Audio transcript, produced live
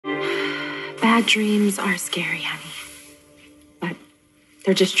Bad dreams are scary, honey. But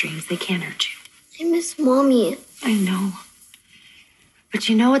they're just dreams. They can't hurt you. I miss Mommy. I know. But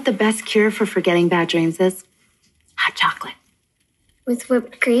you know what the best cure for forgetting bad dreams is? Hot chocolate. With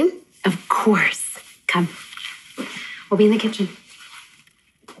whipped cream? Of course. Come. We'll be in the kitchen.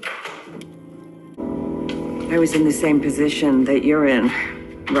 I was in the same position that you're in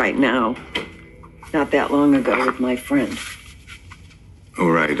right now. Not that long ago with my friend. Oh,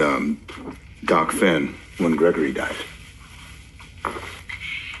 right. Doc Finn, when Gregory died.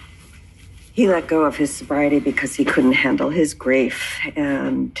 He let go of his sobriety because he couldn't handle his grief,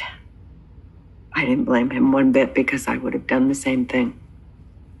 and I didn't blame him one bit because I would have done the same thing.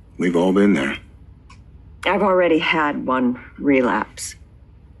 We've all been there. I've already had one relapse.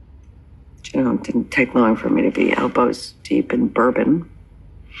 You know, it didn't take long for me to be elbows deep in bourbon.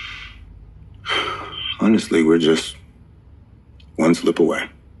 Honestly, we're just one slip away.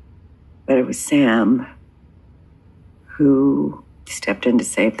 But it was Sam who stepped in to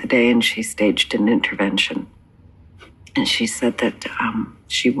save the day, and she staged an intervention. And she said that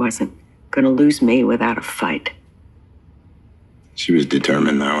she wasn't going to lose me without a fight. She was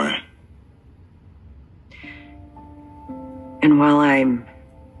determined that way. And while I'm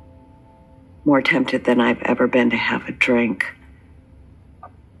more tempted than I've ever been to have a drink,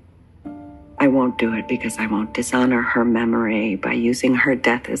 I won't do it because I won't dishonor her memory by using her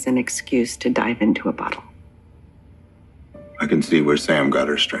death as an excuse to dive into a bottle. I can see where Sam got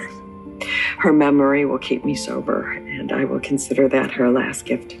her strength. Her memory will keep me sober, and I will consider that her last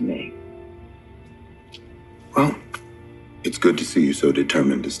gift to me. Well, it's good to see you so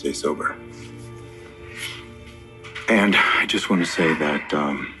determined to stay sober. And I just want to say that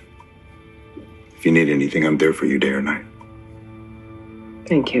if you need anything, I'm there for you day or night.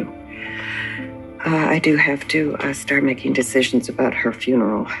 Thank you. I do have to start making decisions about her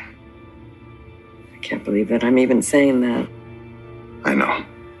funeral. I can't believe that I'm even saying that. I know.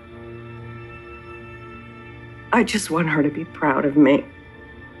 I just want her to be proud of me.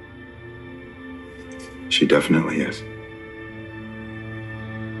 She definitely is.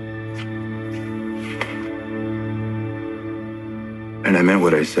 And I meant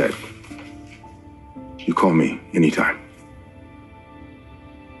what I said. You call me anytime.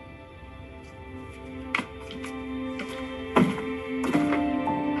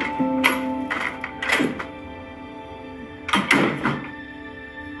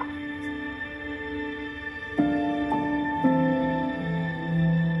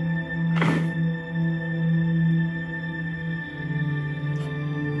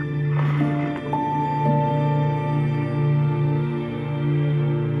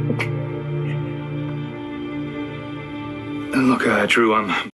 And look, Drew, I'm